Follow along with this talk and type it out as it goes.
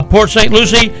Port St.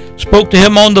 Lucie. Spoke to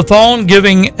him on the phone,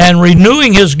 giving and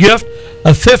renewing his gift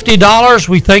of $50.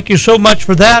 We thank you so much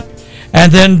for that.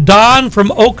 And then Don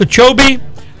from Okeechobee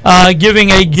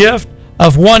giving a gift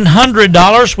of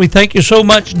 $100. We thank you so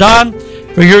much, Don,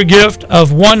 for your gift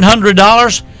of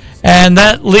 $100. And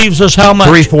that leaves us how much?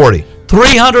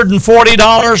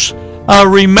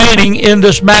 $340 remaining in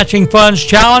this Matching Funds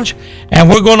Challenge. And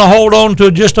we're going to hold on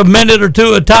to just a minute or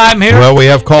two at a time here. Well, we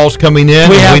have calls coming in.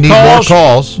 We need more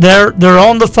calls. They're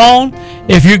on the phone.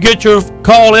 If you get your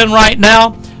call in right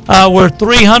now, we're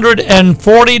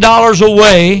 $340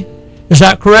 away. Is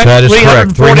that correct? That is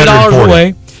correct. $340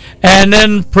 away. And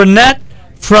then Pranette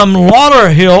from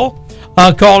Lauderhill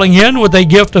calling in with a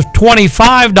gift of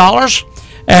 $25.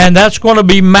 And that's going to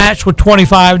be matched with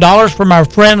 $25 from our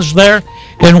friends there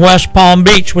in West Palm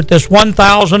Beach with this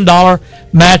 $1,000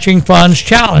 Matching Funds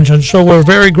Challenge. And so we're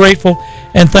very grateful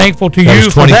and thankful to you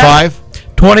for that.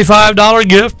 $25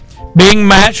 gift being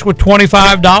matched with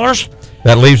 $25.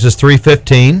 That leaves us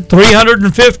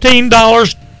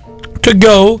 $315 to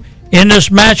go in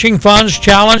this Matching Funds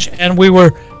Challenge. And we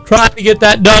were trying to get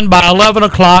that done by 11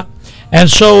 o'clock. And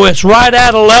so it's right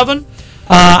at 11.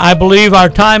 I believe our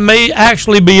time may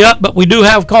actually be up, but we do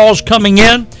have calls coming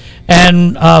in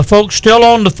and folks still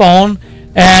on the phone.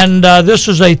 And this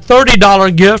is a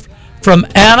 $30 gift from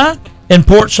Anna in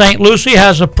Port St. Lucie,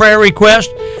 has a prayer request.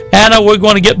 Anna, we're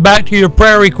going to get back to your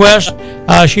prayer request.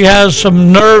 She has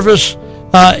some nerve issues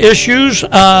that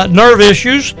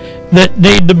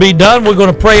need to be done. We're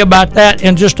going to pray about that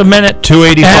in just a minute.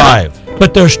 $285.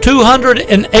 But there's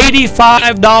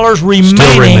 $285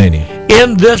 remaining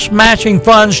in this Matching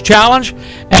Funds Challenge.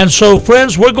 And so,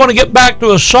 friends, we're going to get back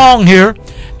to a song here,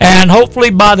 and hopefully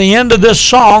by the end of this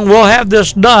song, we'll have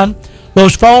this done.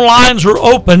 Those phone lines are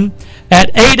open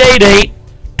at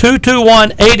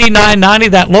 888-221-8990,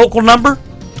 that local number.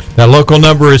 That local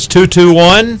number is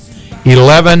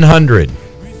 221-1100.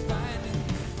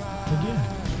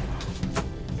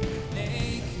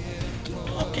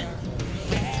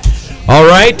 All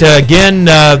right. Again,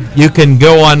 you can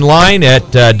go online at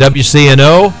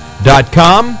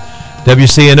WCNO.com,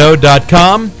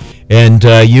 and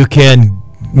you can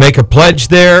make a pledge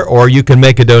there, or you can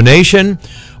make a donation.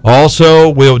 Also,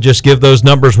 we'll just give those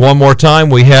numbers one more time.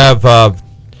 We have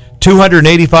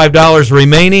 $285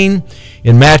 remaining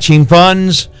in matching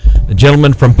funds. The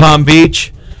gentleman from Palm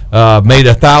Beach made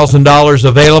 $1,000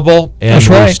 available, and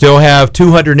we still have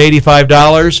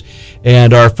 $285.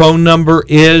 And our phone number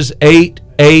is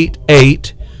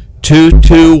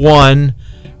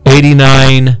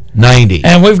 888-221-8990.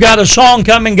 And we've got a song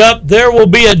coming up, There Will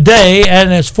Be a Day,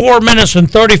 and it's 4 minutes and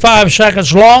 35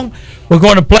 seconds long. We're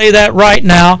going to play that right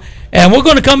now. And we're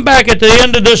going to come back at the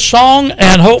end of this song,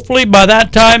 and hopefully by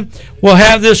that time we'll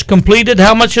have this completed.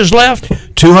 How much is left?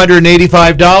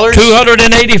 $285.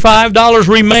 $285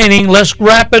 remaining. Let's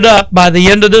wrap it up by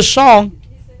the end of this song.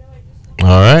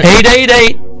 All right.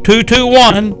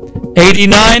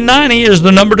 888-221-8990 is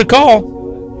the number to call.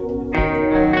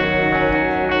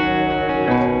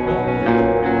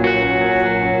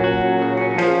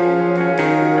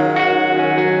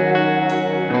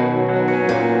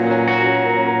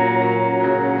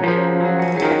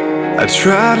 I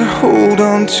try to hold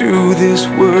on to this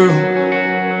world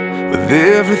with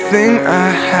everything I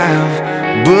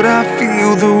have, but I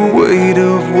feel the weight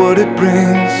of what it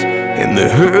brings and the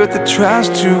hurt that tries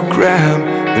to grab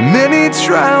the many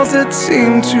trials that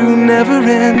seem to never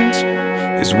end.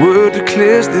 His word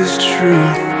declares this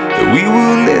truth, that we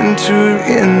will enter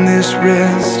in this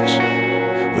rest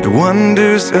with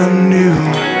wonders anew.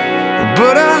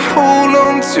 But I hold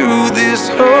on to this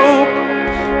hope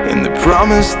and the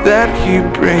promise that he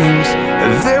brings.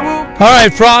 All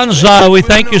right, Franz, we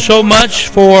thank you so much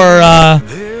for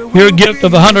your gift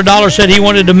of $100. Said he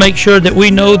wanted to make sure that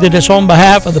we know that it's on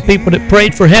behalf of the people that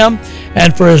prayed for him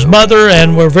and for his mother,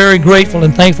 and we're very grateful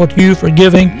and thankful to you for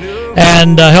giving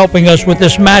and helping us with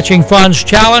this Matching Funds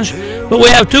Challenge. But we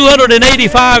have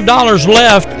 $285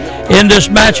 left in this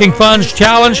Matching Funds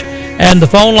Challenge, and the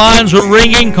phone lines are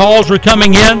ringing, calls are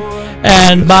coming in.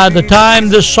 And by the time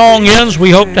this song ends,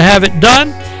 we hope to have it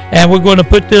done, and we're going to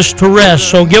put this to rest.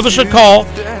 So give us a call,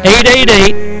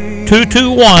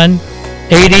 888-221-8990.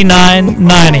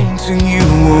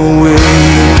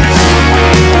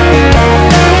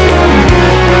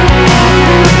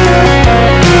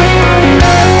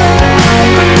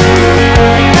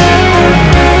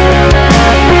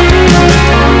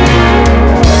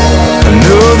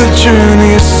 The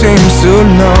journey seems so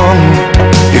long,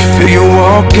 you feel you're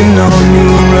walking on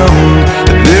your own.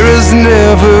 There has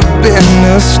never been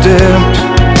a step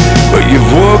where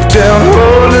you've walked out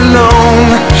all alone.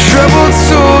 Troubled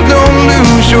soul, don't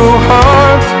lose your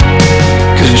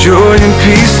the joy and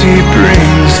peace He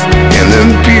brings, and the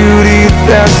beauty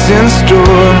that's in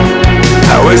store.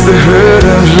 Outweighs the hurt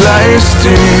of life's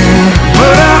sting,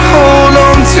 but I hold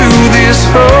on to this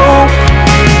hope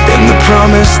and the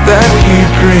promise that He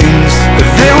brings.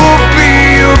 There will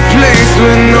be a place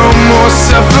with no more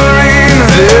suffering.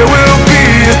 There will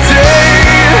be a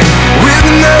day with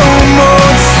no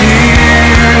more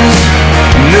tears,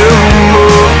 no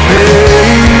more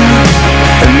pain,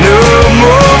 and no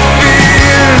more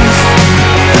fears.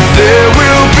 There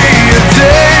will be a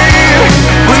day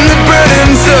when the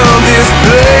burdens of this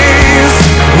place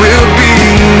will be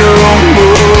no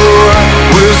more.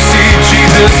 We'll see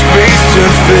Jesus face to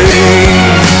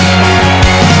face.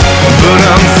 But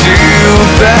until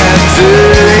that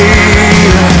day,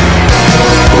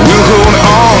 we'll hold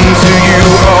on to You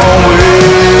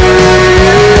always.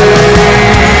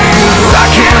 I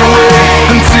can't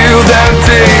wait until that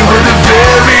day where the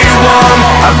very one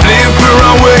I've lived for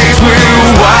always will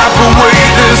wipe away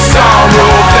the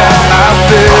sorrow that I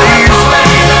face.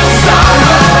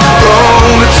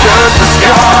 Oh, the church, the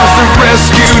scars that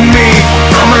rescued me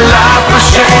from a life of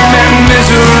shame and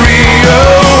misery.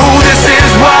 Oh, this is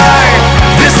why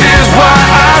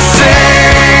I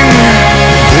sing.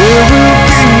 There will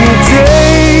be a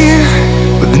day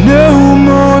with no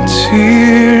more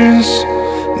tears,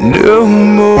 no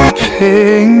more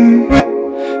pain,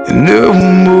 and no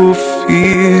more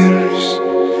fears.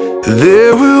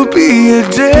 There will be a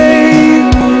day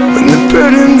when the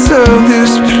burdens of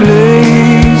this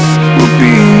place will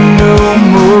be no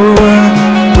more.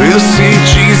 We'll see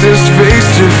Jesus face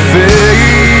to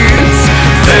face.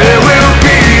 There will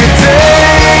be a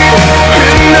day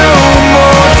with no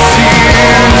more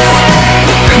tears,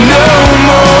 no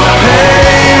more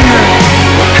pain,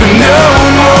 no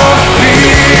more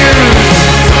fears.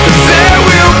 There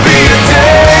will be a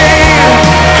day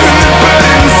when the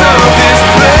burdens of this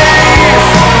place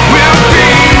will be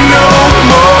no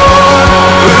more.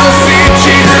 We'll see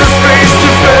Jesus face to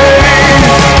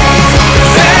face.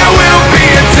 There will be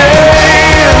a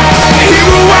day He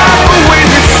will wipe away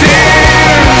the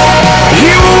tears.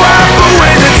 He will wipe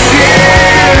away the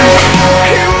tears.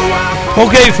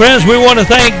 Okay, friends, we want to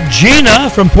thank Gina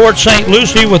from Port St.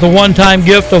 Lucie with a one-time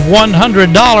gift of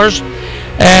 $100.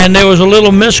 And there was a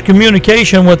little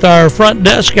miscommunication with our front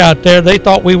desk out there. They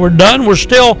thought we were done. We're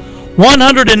still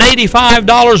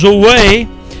 $185 away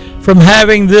from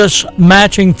having this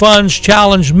matching funds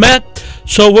challenge met.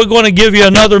 So we're going to give you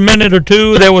another minute or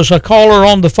two. There was a caller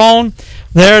on the phone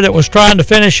there that was trying to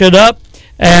finish it up,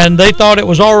 and they thought it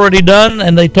was already done,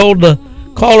 and they told the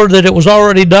caller that it was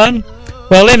already done.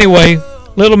 Well, anyway,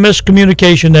 little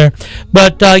miscommunication there.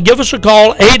 But give us a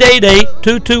call,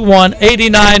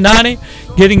 888-221-8990.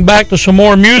 Getting back to some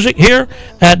more music here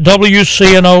at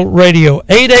WCNO Radio.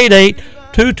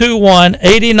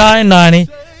 888-221-8990.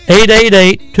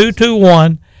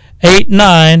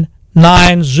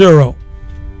 888-221-8990.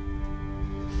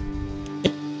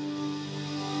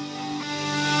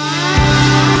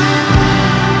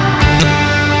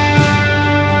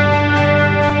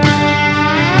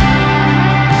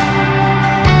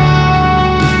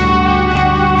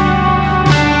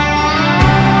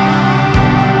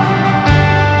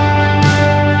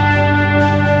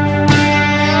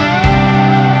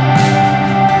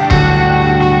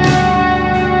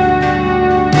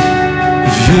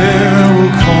 There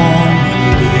will come a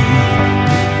day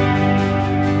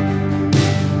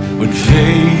when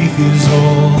faith is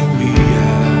all we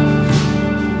have,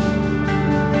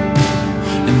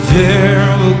 and there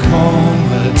will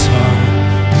come a time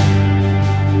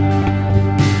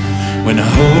when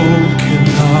hope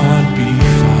cannot be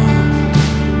found,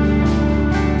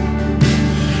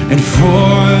 and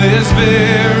for this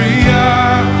very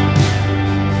hour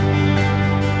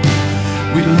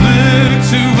we look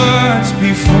to what's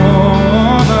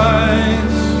before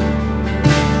us,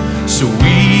 so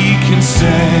we can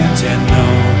stand and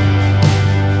know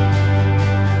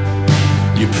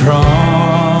Your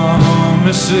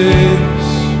promises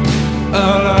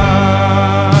alive.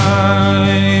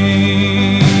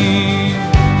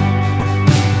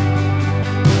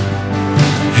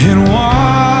 In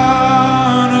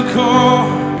one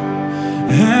accord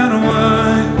and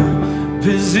one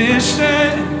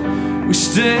position, we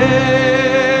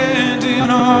stand in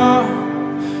awe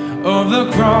of the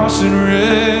cross and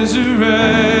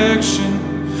resurrection.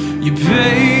 You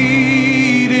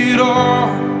paid it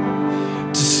all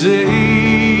to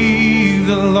save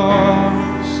the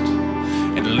lost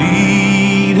and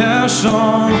lead us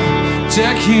on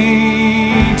to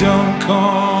kingdom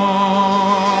come.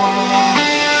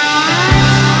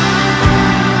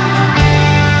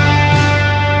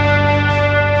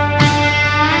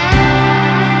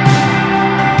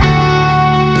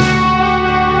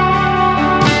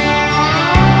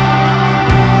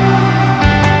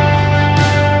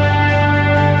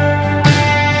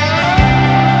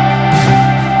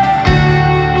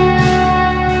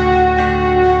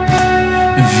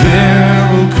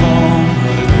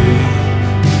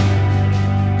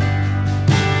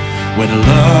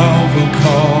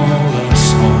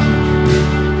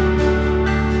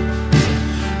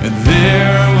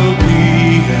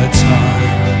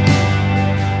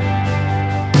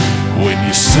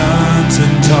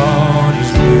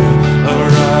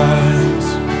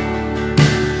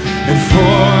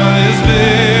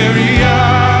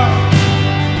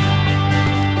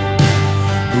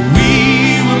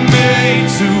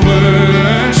 to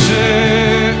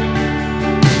worship,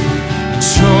 and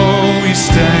so we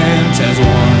stand as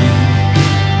one,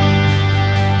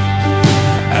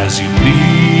 as you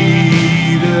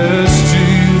lead us to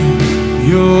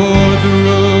your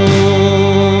throne.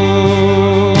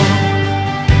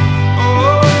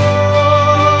 Oh,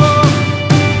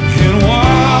 in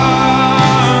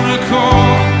one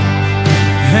accord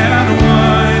and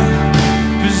one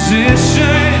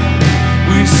position,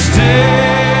 we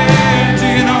stand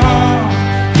in awe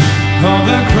of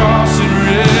the cross and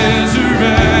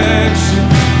resurrection.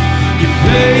 You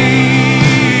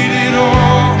paid it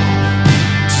all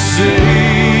to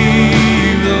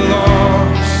save the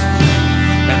lost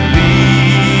and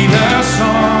lead us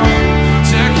on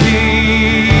to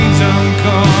kingdom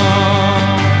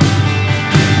come.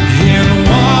 In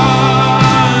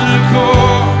one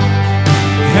accord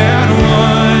and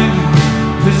one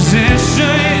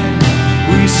position,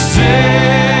 we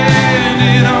stand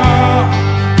in awe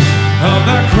of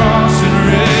the cross and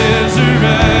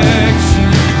resurrection.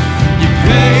 You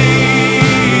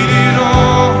paid it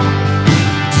all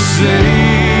to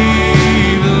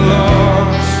save the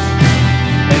lost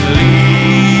and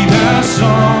lead us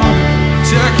on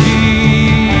to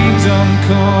kingdom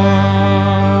come.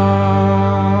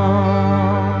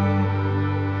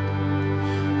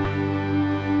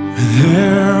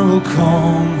 There will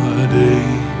come a day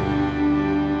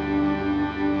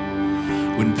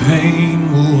when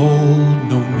pain will hold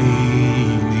no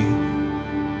meaning,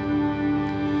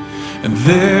 and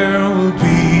there will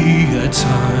be a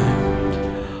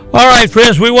time. All right,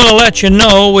 friends, we want to let you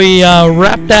know we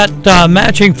wrapped that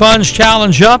Matching Funds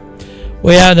Challenge up.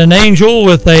 We had an angel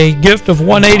with a gift of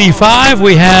 $185.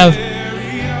 We have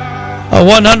a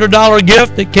 $100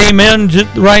 gift that came in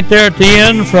right there at the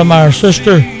end from our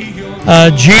sister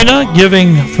Gina,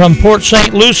 giving from Port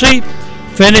St. Lucie,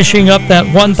 finishing up that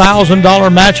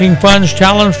 $1,000 Matching Funds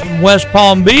Challenge from West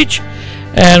Palm Beach.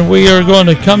 And we are going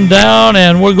to come down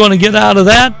and we're going to get out of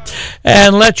that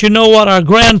and let you know what our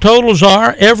grand totals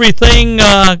are. Everything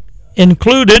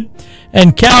included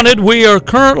and counted, we are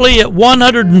currently at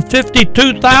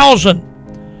 $152,140.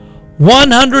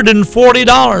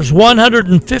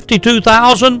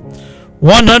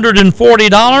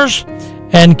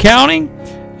 $152,140 and counting.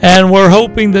 And we're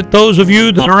hoping that those of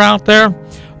you that are out there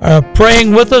are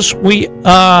praying with us. We're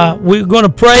going to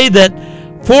pray that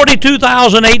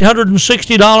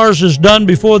 $42,860 is done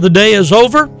before the day is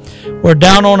over. We're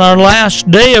down on our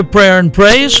last day of prayer and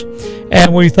praise,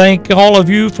 and we thank all of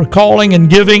you for calling and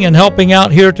giving and helping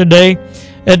out here today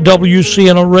at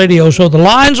WCNO Radio. So the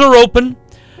lines are open,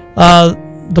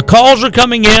 the calls are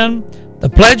coming in, the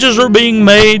pledges are being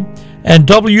made, and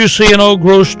WCNO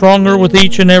grows stronger with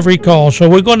each and every call. So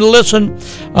we're going to listen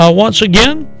once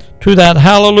again to that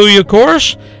Hallelujah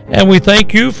chorus, and we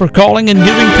thank you for calling and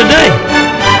giving today.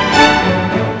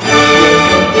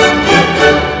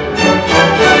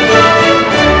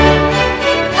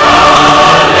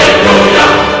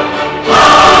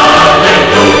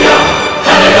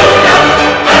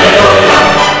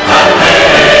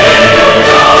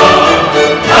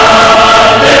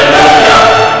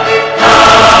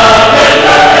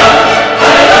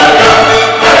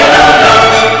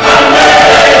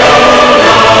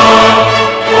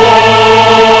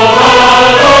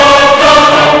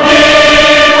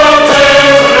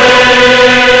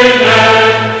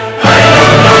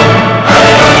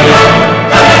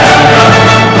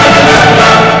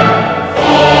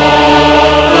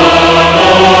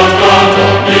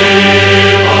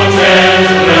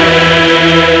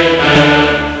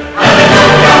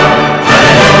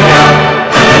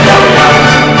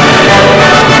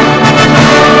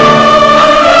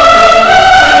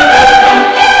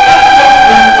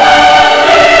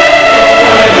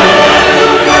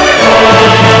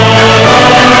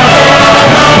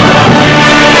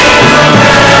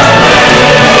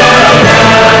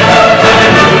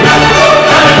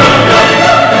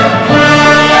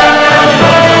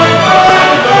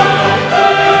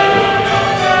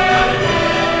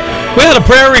 We had a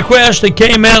prayer request that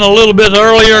came in a little bit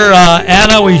earlier.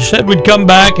 Anna, we said we'd come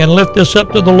back and lift this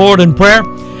up to the Lord in prayer.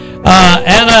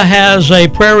 Anna has a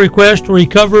prayer request to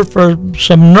recover for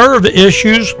some nerve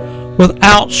issues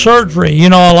without surgery. You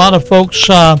know, a lot of folks,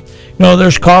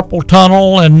 there's carpal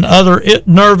tunnel and other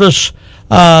nervous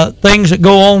things that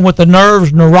go on with the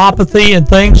nerves, neuropathy and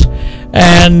things.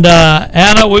 And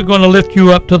Anna, we're going to lift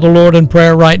you up to the Lord in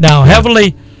prayer right now.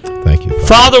 Heavenly Thank you,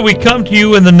 Father, we come to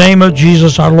you in the name of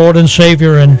Jesus, our Lord and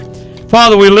Savior. And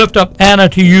Father, we lift up Anna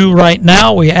to you right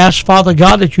now. We ask, Father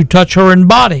God, that you touch her in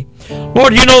body.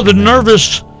 Lord, you know the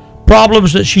nervous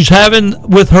problems that she's having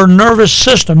with her nervous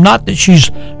system. Not that she's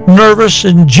nervous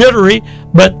and jittery,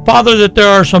 but Father, that there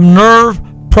are some nerve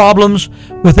problems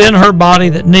within her body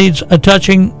that needs a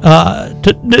touching,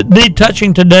 need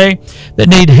touching today, that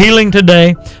need healing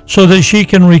today, so that she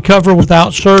can recover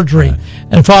without surgery.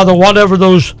 And Father, whatever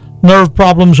those nerve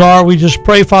problems are, we just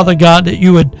pray, Father God, that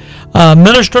you would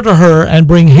minister to her and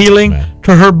bring healing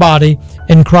to her body.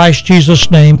 In Christ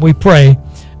Jesus' name we pray,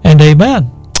 and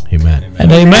amen. Amen. And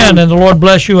amen. And the Lord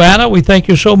bless you, Anna. We thank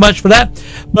you so much for that.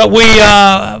 But we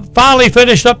finally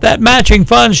finished up that matching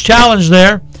funds challenge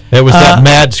there. It was that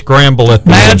mad scramble at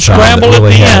the end. Mad scramble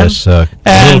really at the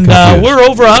end. And we're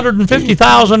over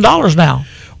 $150,000 now.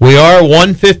 We are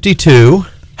 152.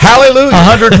 Hallelujah.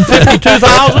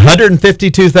 152,000?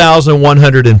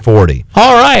 152,140.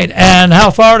 All right. And how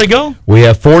far to go? We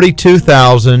have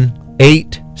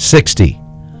 42,860.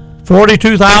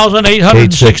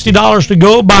 $42,860 to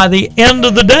go by the end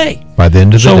of the day. By the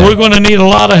end of the day. So we're going to need a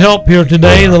lot of help here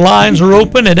today. The lines are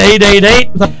open at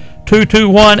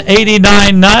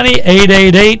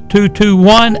 888-221-8990,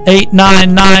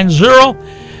 888-221-8990.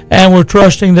 And we're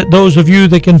trusting that those of you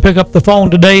that can pick up the phone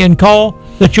today and call,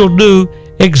 that you'll do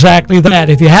exactly that.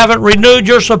 If you haven't renewed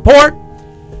your support,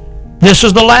 this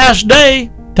is the last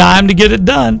day. Time to get it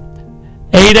done.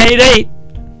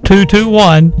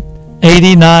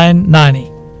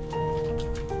 888-221-8990.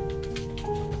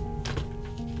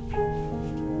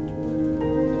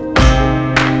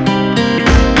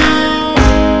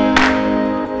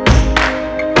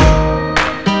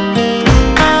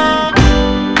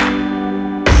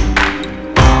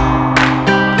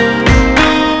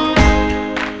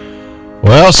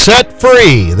 Well, set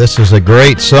free. This is a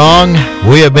great song.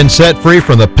 We have been set free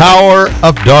from the power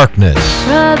of darkness.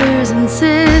 Brothers and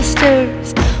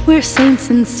sisters, we're saints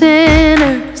and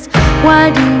sinners.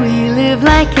 Why do we live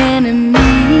like enemies?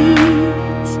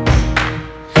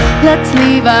 Let's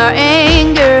leave our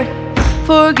anger,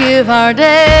 forgive our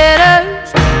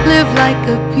debtors, live like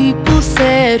a people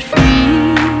set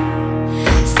free.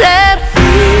 Set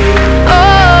free,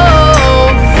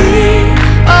 oh, free,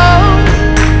 oh.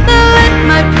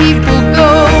 My people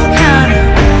go kind of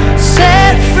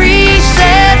set free,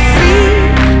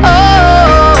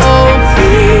 oh,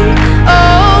 free,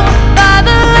 oh, by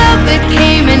the love that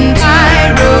came and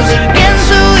died, rose again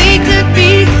so we could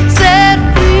be set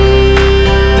free.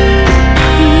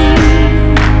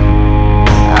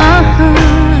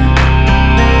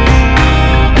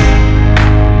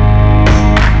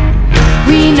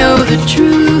 We know the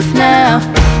truth now,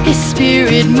 His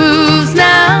Spirit moves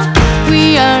now.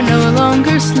 We are no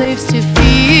longer slaves to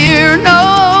fear,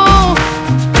 no.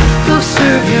 Go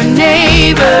serve your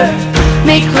neighbor,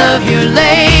 make love your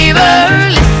labor.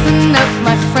 Listen up,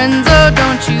 my friends, oh,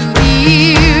 don't you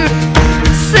hear?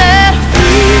 Set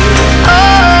free,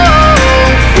 oh,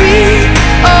 free,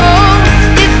 oh.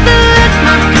 It's the let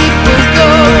my people go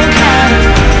kind of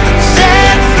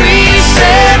set free,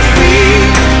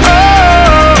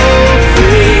 oh,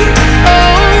 free,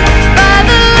 oh. By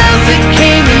the love that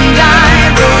came and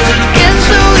died, rose again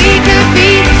so we could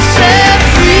be set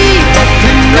free. Let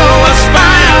them know us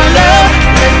by our love.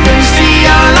 Let them see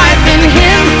our life in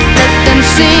Him.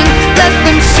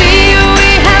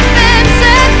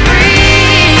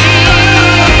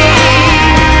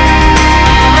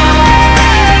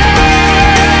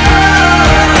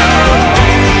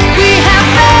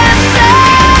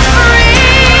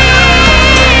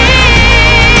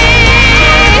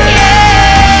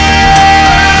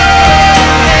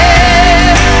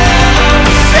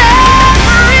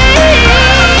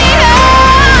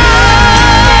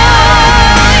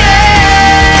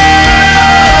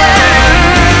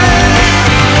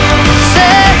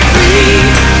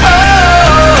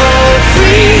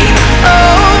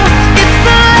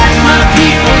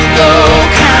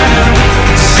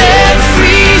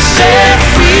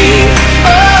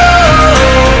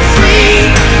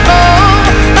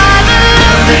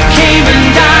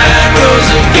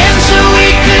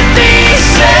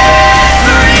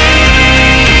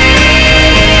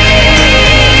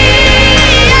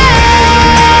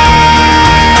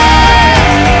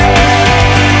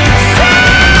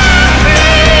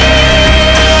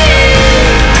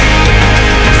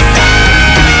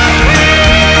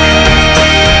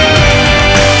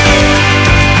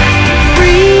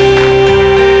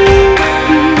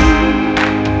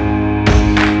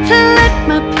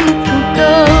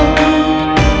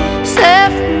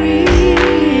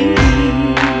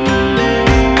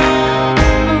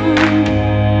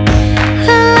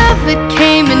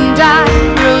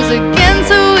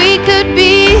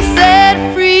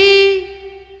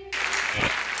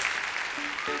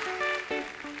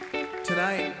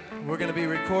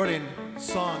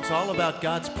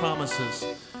 about God's promises,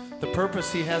 the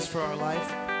purpose He has for our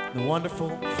life, the wonderful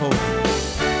hope.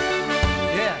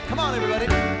 Yeah, come on, everybody.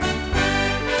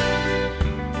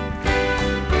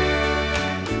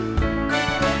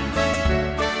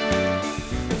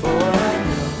 For I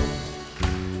know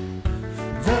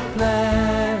the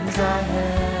plans I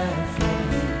have for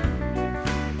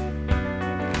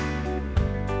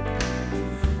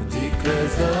you,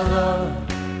 declares the Lord.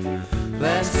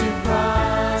 Plans to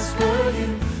prosper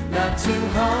you, not to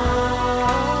harm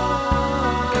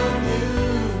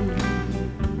you.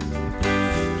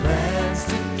 Plans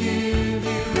to give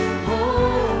you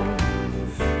hope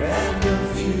and a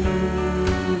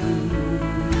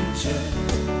future.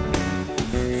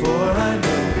 For I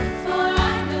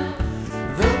know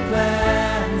the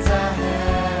plans I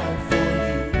have for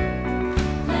you.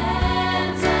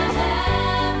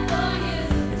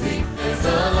 Declares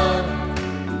the Lord.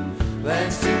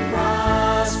 Plans to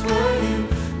prosper you,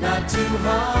 not to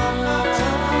harm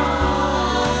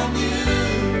you.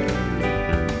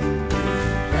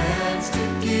 Plans to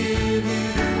give you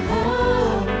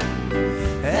hope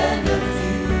and a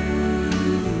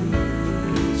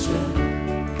future.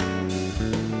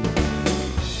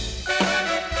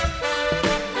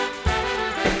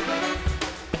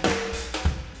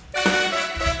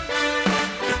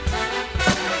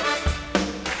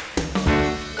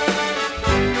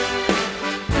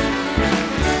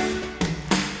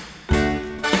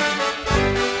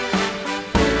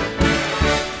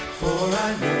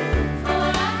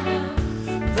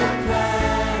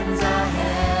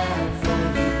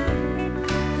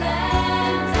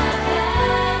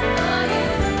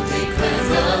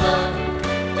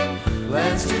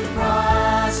 Plans to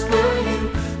prosper you,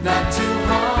 not to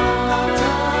harm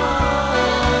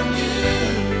you.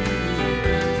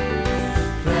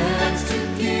 Plans to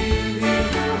give you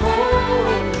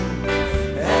hope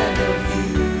and a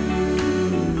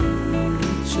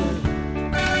future.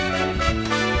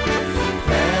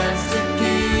 Plans to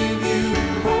give you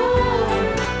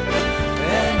hope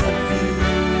and a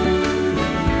future.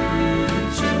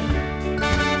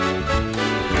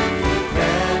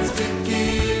 Plans to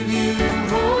give you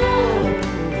hope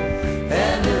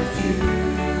and a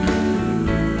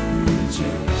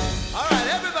future. All right,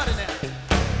 everybody now.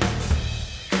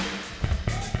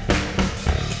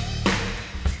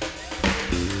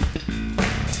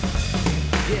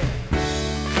 Yeah.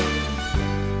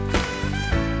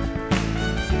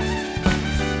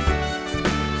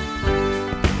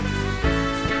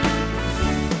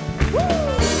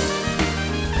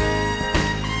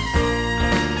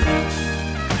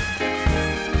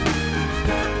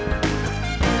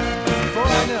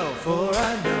 For I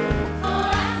know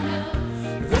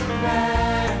the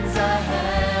plans I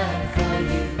have for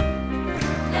you.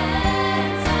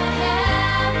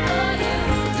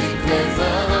 Declares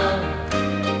the Lord.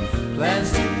 Plans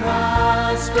to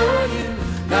prosper you,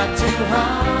 not to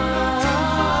harm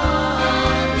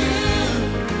you.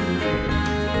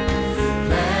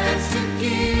 Plans to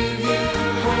give you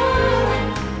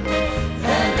hope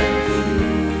and a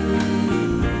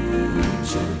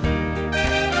future.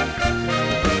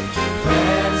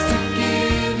 Plans to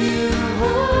give you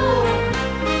hope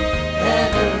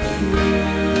and a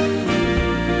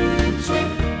future.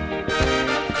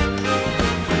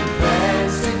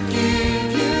 Plans to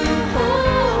give you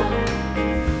hope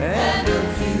and a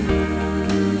future.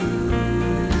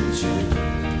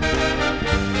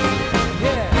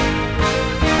 Yeah.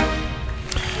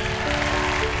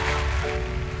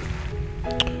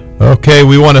 Okay,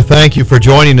 we want to thank you for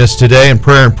joining us today in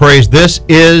Prayer and Praise. This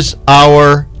is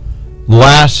our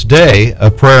last day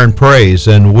of Prayer and Praise,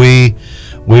 and we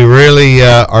really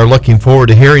are looking forward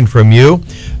to hearing from you.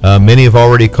 Many have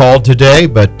already called today,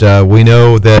 but we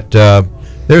know that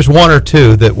there's one or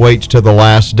two that waits to the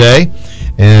last day,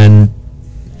 and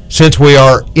since we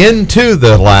are into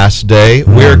the last day,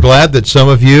 we're glad that some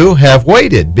of you have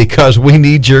waited because we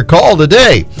need your call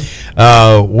today.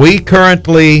 We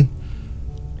currently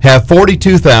have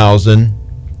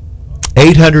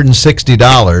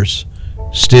 $42,860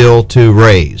 still to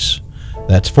raise.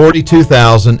 That's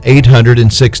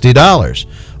 $42,860.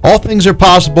 All things are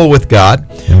possible with God.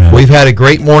 Amen. We've had a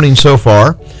great morning so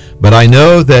far, but I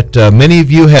know that many of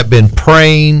you have been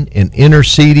praying and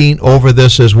interceding over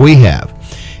this as we have.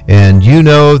 And you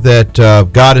know that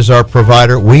God is our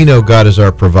provider. We know God is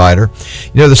our provider.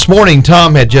 You know, this morning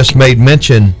Tom had just made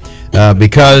mention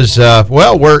because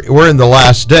we're in the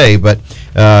last day, but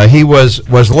he was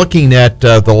looking at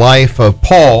the life of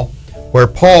Paul, where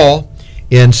Paul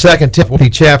in 2 Timothy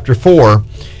chapter 4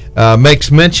 makes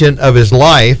mention of his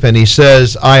life, and he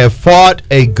says, "I have fought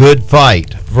a good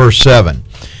fight," verse 7.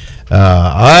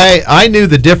 I knew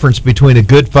the difference between a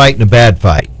good fight and a bad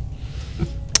fight.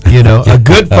 You know, a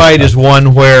good fight is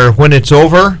one where when it's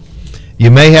over,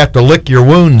 you may have to lick your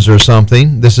wounds or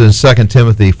something. This is 2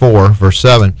 Timothy 4, verse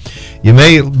 7. You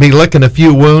may be licking a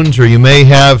few wounds, or you may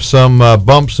have some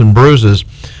bumps and bruises.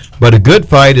 But a good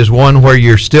fight is one where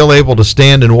you're still able to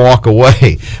stand and walk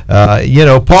away.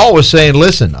 Paul was saying,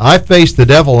 listen, I face the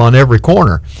devil on every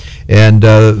corner. And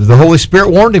the Holy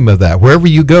Spirit warned him of that. Wherever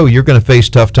you go, you're going to face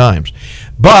tough times.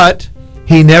 But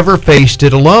he never faced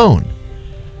it alone.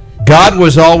 God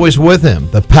was always with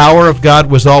him. The power of God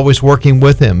was always working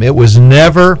with him. It was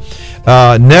never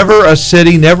a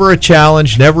city, never a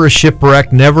challenge, never a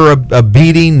shipwreck, never a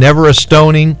beating, never a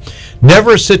stoning,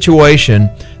 never a situation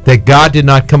that God did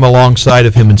not come alongside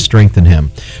of him and strengthen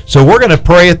him. So we're going to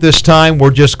pray at this time.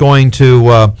 We're just going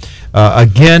to,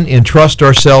 again, entrust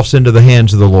ourselves into the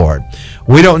hands of the Lord.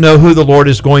 We don't know who the Lord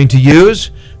is going to use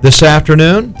this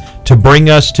afternoon to bring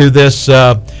us to this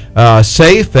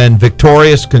safe and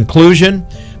victorious conclusion,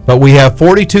 but we have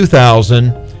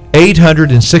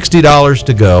 $42,860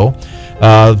 to go.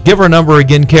 Give our number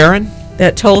again, Karen.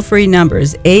 That toll-free number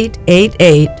is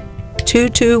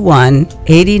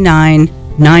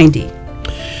 888-221-8990.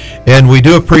 And we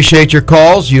do appreciate your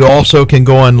calls. You also can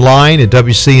go online at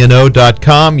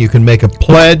WCNO.com. You can make a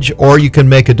pledge or you can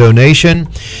make a donation.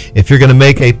 If you're going to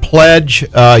make a pledge,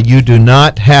 you do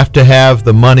not have to have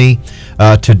the money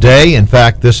today. In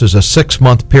fact, this is a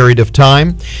 6-month period of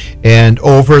time. And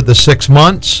over the 6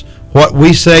 months, what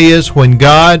we say is when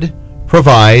God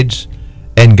provides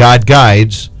and God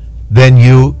guides, then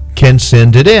you can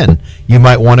send it in. You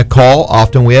might want to call.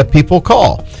 Often we have people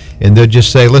call. And they'll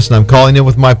just say, listen, I'm calling in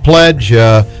with my pledge,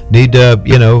 need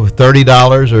 $30 or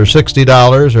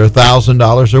 $60 or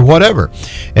 $1,000 or whatever.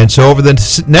 And so over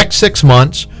the next 6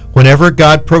 months, whenever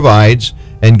God provides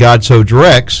and God so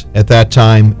directs, at that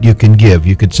time you can give.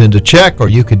 You could send a check or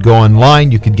you could go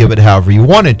online. You could give it however you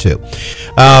wanted to.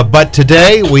 But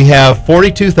today we have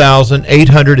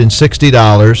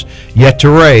 $42,860 yet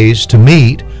to raise to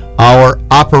meet our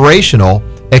operational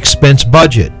expense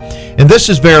budget. And this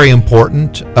is very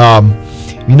important.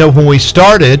 When we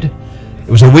started, it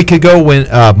was a week ago,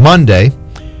 Monday,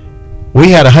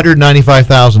 we had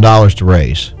 $195,000 to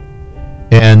raise.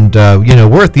 And,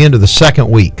 we're at the end of the second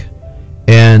week.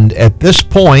 And at this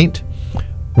point,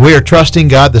 we are trusting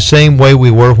God the same way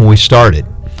we were when we started.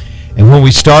 And when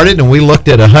we started and we looked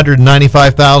at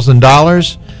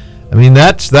 $195,000, I mean,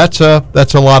 that's a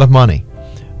lot of money.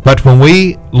 But when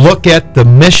we look at the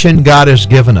mission God has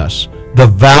given us, the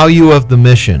value of the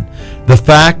mission, the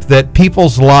fact that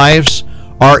people's lives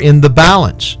are in the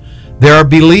balance. There are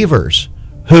believers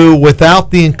who, without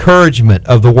the encouragement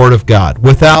of the Word of God,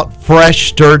 without fresh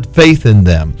stirred faith in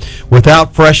them,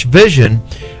 without fresh vision,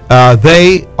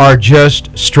 they are just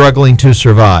struggling to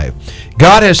survive.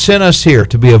 God has sent us here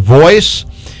to be a voice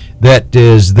that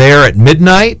is there at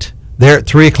midnight, there at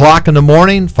 3 o'clock in the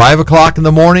morning, 5 o'clock in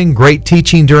the morning, great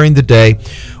teaching during the day.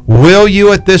 Will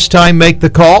you at this time make the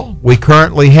call? We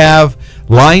currently have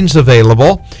lines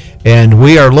available, and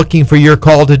we are looking for your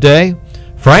call today.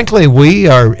 Frankly, we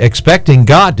are expecting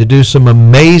God to do some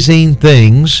amazing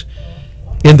things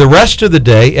in the rest of the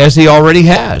day, as He already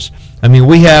has. I mean,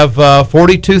 we have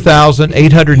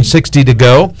 42,860 to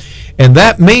go, and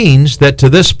that means that to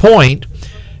this point,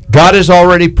 God has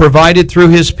already provided through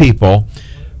His people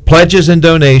pledges and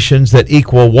donations that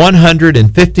equal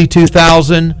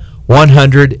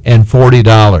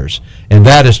 $152,140. And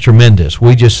that is tremendous.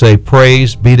 We just say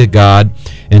praise be to God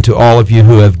and to all of you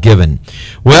who have given.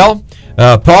 Well,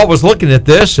 Paul was looking at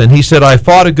this and he said, I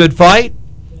fought a good fight.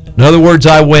 In other words,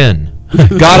 I win.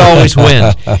 God always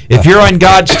wins. If you're on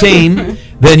God's team,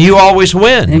 then you always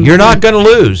win. You're not going to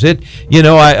lose.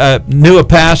 I knew a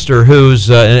pastor who's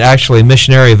actually a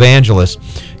missionary evangelist,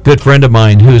 good friend of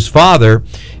mine, whose father,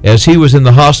 as he was in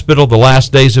the hospital the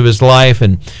last days of his life,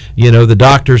 and the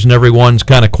doctors and everyone's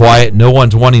kind of quiet, no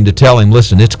one's wanting to tell him,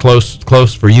 listen, it's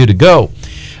close for you to go.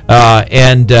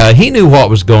 And he knew what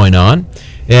was going on.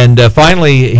 And finally,